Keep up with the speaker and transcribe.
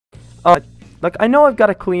Like, I know I've got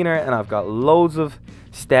a cleaner and I've got loads of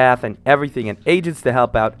staff and everything and agents to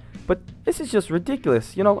help out, but this is just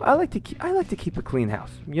ridiculous. You know, I like to keep a clean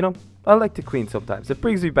house. You know, I like to clean sometimes. It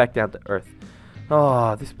brings me back down to earth.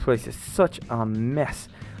 Oh, this place is such a mess.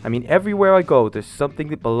 I mean, everywhere I go, there's something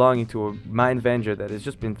that belonging to a MineVenger that has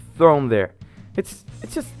just been thrown there.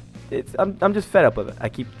 I'm just fed up with it. I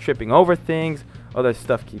keep tripping over things. Other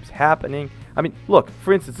stuff keeps happening. I mean, look,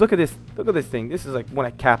 for instance, look at this thing. This is like one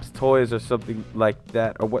of Cap's toys or something like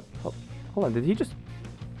that. Or what? Hold on,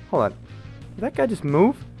 hold on. Did that guy just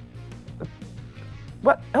move?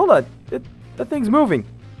 What? Hold on. That thing's moving.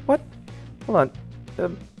 What? Hold on.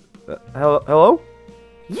 Hello?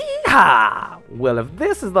 Yeehaw! Well, if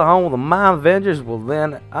this is the home of the MineVengers, well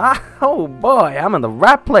then, oh boy, I'm in the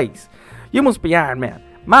right place. You must be Iron Man.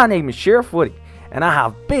 My name is Sheriff Woody, and I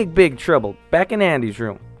have big trouble back in Andy's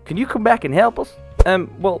room. Can you come back and help us?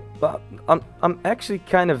 Well, I'm actually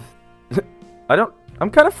kind of, I'm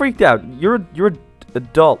kind of freaked out. You're a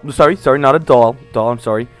doll. Sorry, not a doll. I'm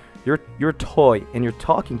sorry. You're a toy, and you're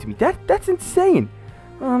talking to me. That's insane.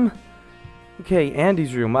 Okay,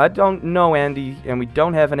 Andy's room. I don't know Andy, and we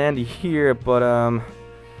don't have an Andy here, but I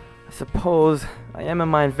suppose I am a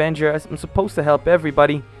MineVenger. I'm supposed to help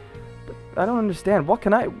everybody. I don't understand. What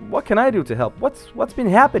can I do to help? What's been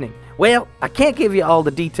happening? Well, I can't give you all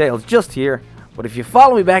the details just here, but if you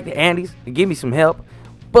follow me back to Andy's and give me some help,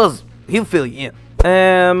 Buzz, he'll fill you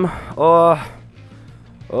in.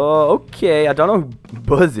 Okay. I don't know who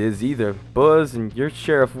Buzz is either. Buzz and you're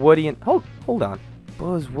Sheriff Woody and hold on.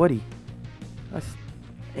 Buzz, Woody. That's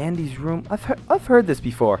Andy's room. I've heard this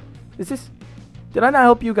before. Did I not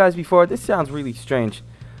help you guys before? This sounds really strange.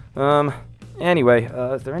 Anyway,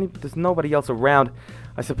 there's nobody else around.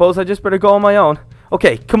 I suppose I just better go on my own.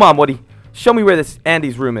 Okay, come on, Woody. Show me where this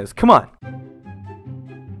Andy's room is. Come on.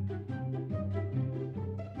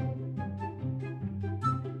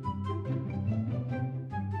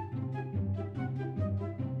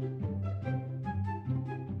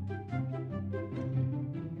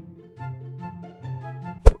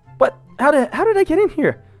 What? How did I get in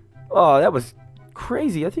here? Oh, that was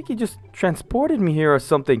crazy. I think he just transported me here or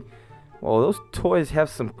something. Oh, those toys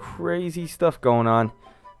have some crazy stuff going on.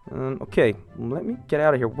 Okay, let me get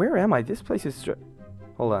out of here. Where am I? This place is...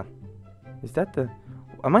 Hold on. Is that the...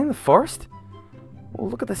 Am I in the forest? Oh,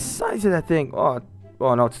 look at the size of that thing. Oh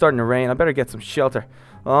no, it's starting to rain. I better get some shelter.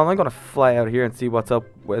 I'm going to fly out here and see what's up.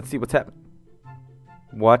 Let's see what's happening.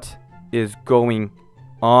 What is going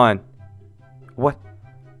on? What?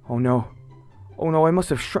 Oh no, I must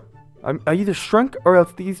have shrunk. I either shrunk or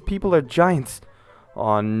else these people are giants.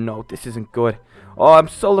 Oh no, this isn't good. Oh, I'm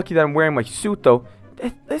so lucky that I'm wearing my suit though.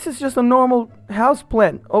 This is just a normal house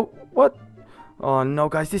plant. Oh, what? Oh no,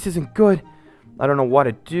 guys, this isn't good. I don't know what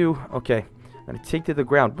to do. Okay, I'm gonna take to the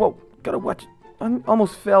ground. Whoa, gotta watch. I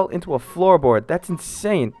almost fell into a floorboard. That's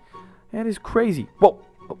insane. That is crazy. Whoa,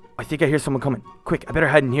 oh, I think I hear someone coming. Quick, I better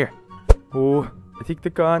hide in here. Oh, I think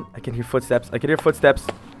they're gone. I can hear footsteps.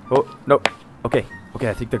 Oh, no. Okay,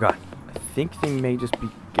 I think they're gone. I think they may just be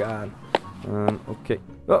gone. Okay.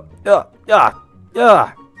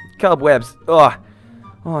 Cobwebs.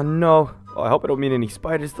 Oh no. Oh, I hope I don't meet any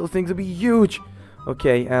spiders. Those things will be huge.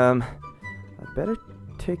 Okay, I better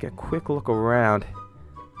take a quick look around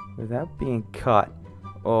without being caught.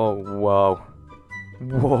 Oh, whoa.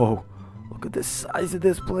 Look at the size of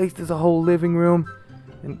this place. There's a whole living room.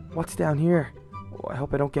 And what's down here? Oh, I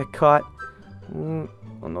hope I don't get caught. Oh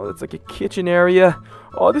no, that's like a kitchen area.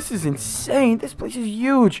 Oh, this is insane. This place is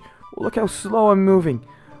huge. Look how slow I'm moving.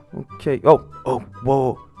 Okay. Oh,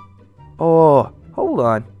 whoa. Oh, hold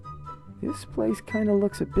on. This place kind of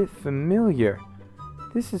looks a bit familiar.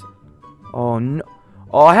 This is... Oh, no.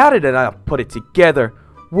 Oh, how did I put it together?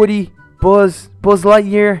 Woody, Buzz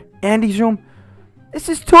Lightyear, Andy's room. This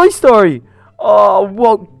is Toy Story. Oh,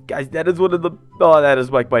 whoa. Guys, that is one of the... Oh, that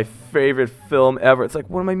is like my favorite film ever. It's like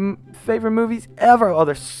one of my favorite movies ever. Oh,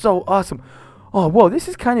 they're so awesome. Oh, whoa, this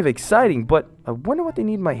is kind of exciting, but I wonder what they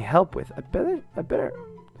need my help with. I better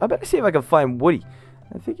see if I can find Woody.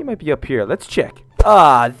 I think he might be up here. Let's check.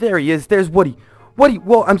 Ah, there he is. There's Woody. Woody,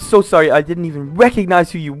 whoa, I'm so sorry. I didn't even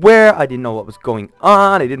recognize who you were. I didn't know what was going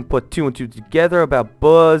on. I didn't put two and two together about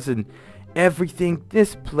Buzz and everything.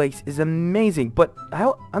 This place is amazing, but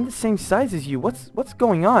I'm the same size as you. What's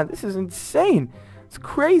going on? This is insane. It's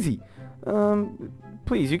crazy.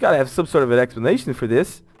 Please, you gotta have some sort of an explanation for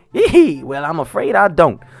this. Well, I'm afraid I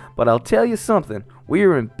don't. But I'll tell you something.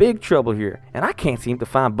 We're in big trouble here, and I can't seem to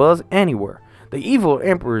find Buzz anywhere. The evil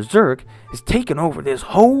Emperor Zurg has taken over this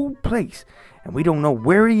whole place, and we don't know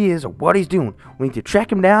where he is or what he's doing. We need to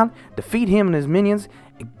track him down, defeat him and his minions,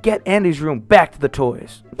 and get Andy's room back to the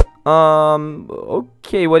toys.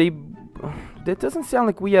 Okay, that doesn't sound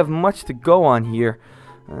like we have much to go on here.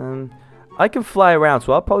 I can fly around,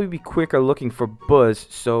 so I'll probably be quicker looking for Buzz.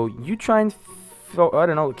 So you try and, I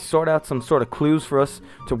don't know, like sort out some sort of clues for us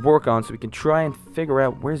to work on so we can try and figure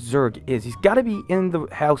out where Zurg is. He's got to be in the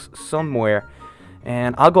house somewhere.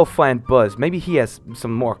 And I'll go find Buzz. Maybe he has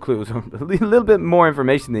some more clues, a little bit more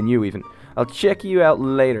information than you even. I'll check you out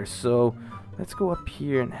later. So let's go up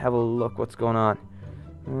here and have a look what's going on.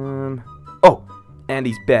 Oh,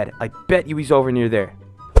 Andy's bed. I bet you he's over near there.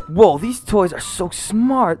 Whoa, these toys are so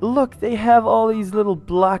smart. Look, they have all these little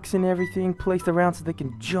blocks and everything placed around so they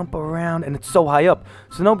can jump around, and it's so high up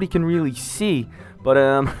so nobody can really see. But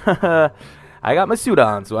I got my suit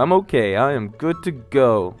on, so I'm okay. I am good to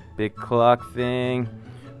go. Big clock thing.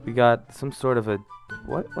 We got some sort of a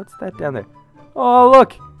what's that down there? Oh,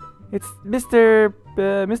 look. It's Mr.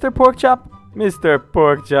 Porkchop. Mr.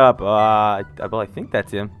 Porkchop. Well, I think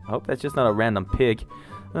that's him. I hope that's just not a random pig.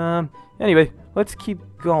 Anyway, let's keep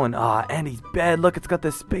going. Andy's bed. Look, it's got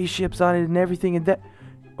the spaceships on it and everything and that.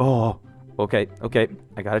 Oh, okay.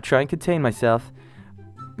 I gotta try and contain myself.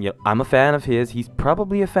 Yep, I'm a fan of his. He's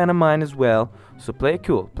probably a fan of mine as well. So play it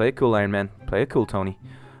cool. Play it cool, Iron Man. Play it cool, Tony.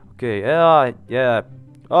 Okay, yeah.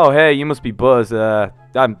 Oh, hey, you must be Buzz.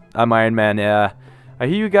 I'm Iron Man. Yeah. I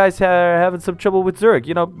hear you guys are having some trouble with Zurg.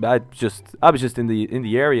 You know, I was just in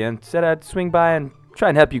the area and said I'd swing by and try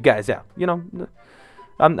and help you guys out. You know,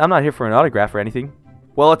 I'm not here for an autograph or anything.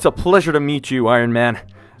 Well, it's a pleasure to meet you, Iron Man.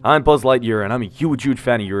 I'm Buzz Lightyear, and I'm a huge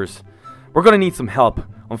fan of yours. We're gonna need some help.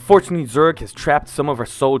 Unfortunately, Zurg has trapped some of our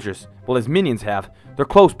soldiers. Well, his minions have. They're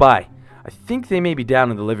close by. I think they may be down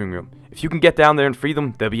in the living room. If you can get down there and free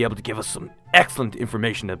them, they'll be able to give us some excellent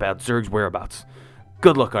information about Zurg's whereabouts.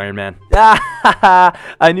 Good luck, Iron Man.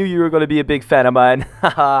 I knew you were going to be a big fan of mine.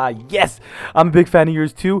 Yes, I'm a big fan of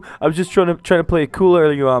yours too. I was just trying to play it cool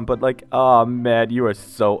earlier on, but like, oh man, you are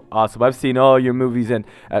so awesome. I've seen all your movies and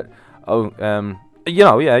you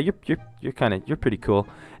know, yeah, you're pretty cool.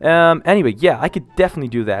 Anyway, yeah, I could definitely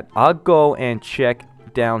do that. I'll go and check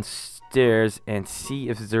downstairs and see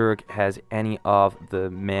if Zurg has any of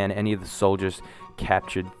the soldiers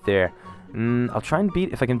captured there. I'll try and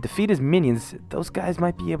if I can defeat his minions. Those guys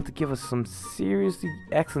might be able to give us some seriously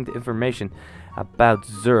excellent information about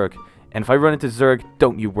Zurg. And if I run into Zurg,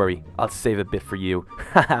 don't you worry, I'll save a bit for you.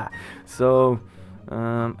 So,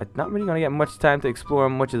 I'm not really gonna get much time to explore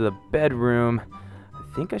much of the bedroom.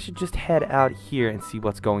 I think I should just head out here and see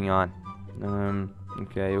what's going on.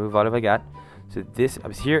 Okay, what have I got? So I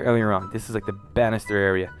was here earlier on. This is like the banister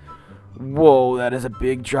area. Whoa, that is a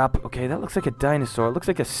big drop. Okay, that looks like a dinosaur. It looks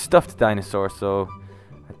like a stuffed dinosaur, so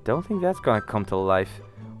I don't think that's gonna come to life.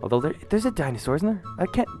 Although there's a dinosaur, isn't there? I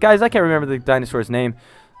can't remember the dinosaur's name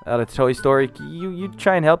out of Toy Story. You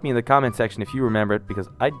try and help me in the comment section if you remember it, because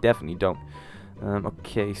I definitely don't.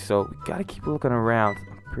 Okay, so we gotta keep looking around.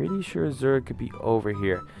 I'm pretty sure Zurg could be over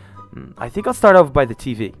here. I think I'll start off by the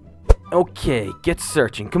TV. Okay, get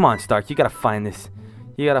searching. Come on, Stark. You gotta find this.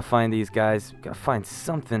 You gotta find these guys. You gotta find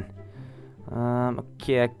something.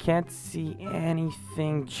 Okay, I can't see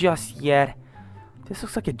anything just yet. This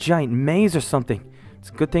looks like a giant maze or something. It's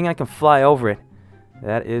a good thing I can fly over it.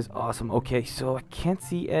 That is awesome. Okay, so I can't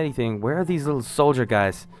see anything. Where are these little soldier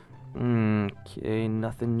guys? Okay,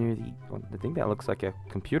 nothing near I think that looks like a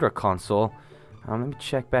computer console. Let me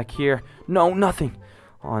check back here. No, nothing.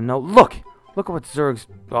 Oh, no. Look at what Zurg's...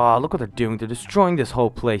 Oh, look what they're doing. They're destroying this whole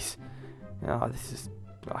place. Oh, this is...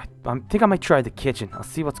 I think I might try the kitchen. I'll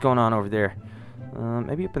see what's going on over there.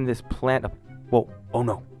 Maybe up in this plant. Whoa. Oh,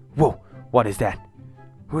 no. Whoa. What is that?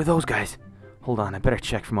 Who are those guys? Hold on. I better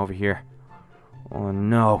check from over here. Oh,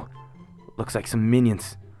 no. Looks like some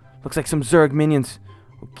minions. Looks like some Zurg minions.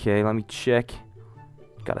 Okay, let me check.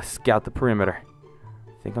 Gotta scout the perimeter.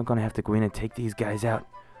 I think I'm gonna have to go in and take these guys out.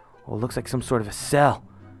 Oh, it looks like some sort of a cell.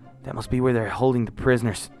 That must be where they're holding the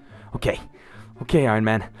prisoners. Okay. Okay, Iron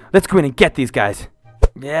Man. Let's go in and get these guys.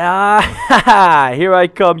 Yeah, here I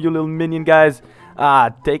come, you little minion guys.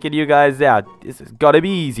 Taking you guys out. This has gotta be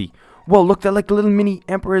easy. Whoa, look, they're like the little mini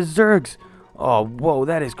Emperor Zurgs. Oh, whoa,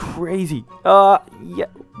 that is crazy. Yeah,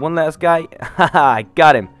 one last guy. Haha, I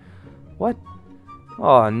got him. What?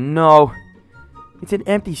 Oh, no. It's an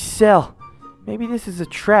empty cell. Maybe this is a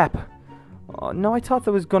trap. Oh, no, I thought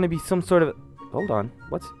there was gonna be some sort of... Hold on,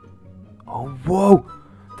 what's... Oh, whoa.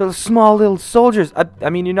 Those small little soldiers. I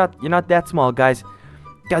mean, you're not that small, guys.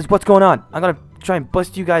 Guys, what's going on? I'm gonna try and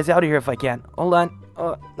bust you guys out of here if I can. Hold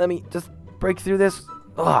on. Let me just break through this.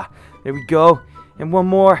 There we go. And one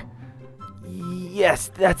more. Yes,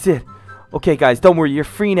 that's it. Okay, guys, don't worry. You're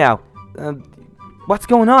free now. What's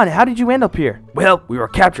going on? How did you end up here? Well, we were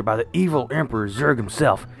captured by the evil Emperor Zurg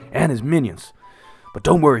himself and his minions. But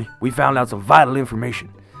don't worry, we found out some vital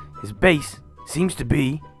information. His base seems to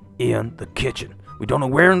be in the kitchen. We don't know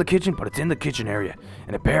where in the kitchen, but it's in the kitchen area.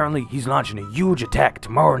 And apparently, he's launching a huge attack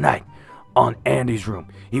tomorrow night on Andy's room.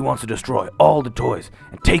 He wants to destroy all the toys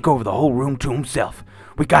and take over the whole room to himself.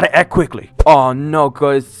 We gotta act quickly. Oh no,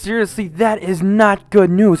 guys. Seriously, that is not good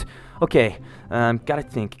news. Okay, gotta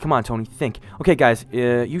think. Come on, Tony, think. Okay, guys,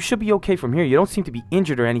 you should be okay from here. You don't seem to be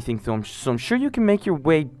injured or anything, so I'm sure you can make your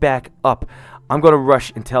way back up. I'm gonna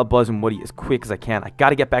rush and tell Buzz and Woody as quick as I can. I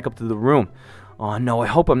gotta get back up to the room. Oh no, I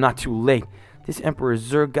hope I'm not too late. This Emperor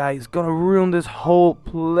Zurg guy is gonna ruin this whole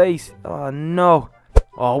place. Oh no.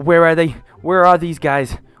 Oh, where are they? Where are these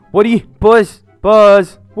guys? Woody, Buzz,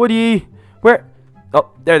 Woody, where? Oh,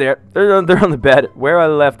 they're on the bed where I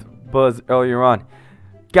left Buzz earlier on.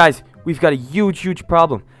 Guys, we've got a huge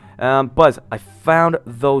problem. Buzz, I found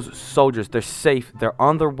those soldiers. They're safe. They're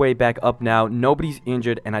on their way back up now. Nobody's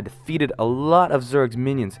injured, and I defeated a lot of Zurg's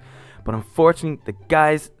minions. But unfortunately, the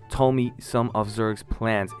guys told me some of Zurg's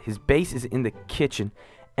plans. His base is in the kitchen,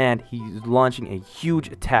 and he's launching a huge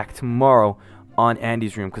attack tomorrow on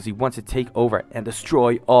Andy's room because he wants to take over and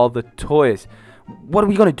destroy all the toys. What are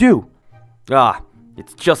we gonna do? Ah,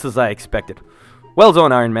 it's just as I expected. Well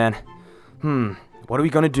done, Iron Man. What are we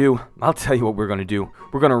gonna do? I'll tell you what we're gonna do.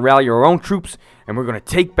 We're gonna rally our own troops, and we're gonna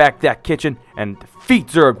take back that kitchen and defeat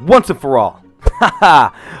Zurg once and for all.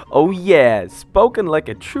 Haha! Oh yeah, spoken like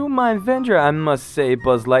a true MineVenger, I must say,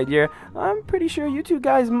 Buzz Lightyear. I'm pretty sure you two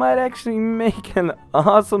guys might actually make an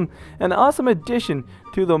awesome addition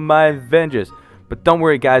to the MineVengers. But don't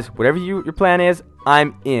worry, guys. Whatever your plan is,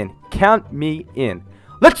 I'm in. Count me in.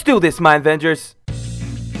 Let's do this, MineVengers!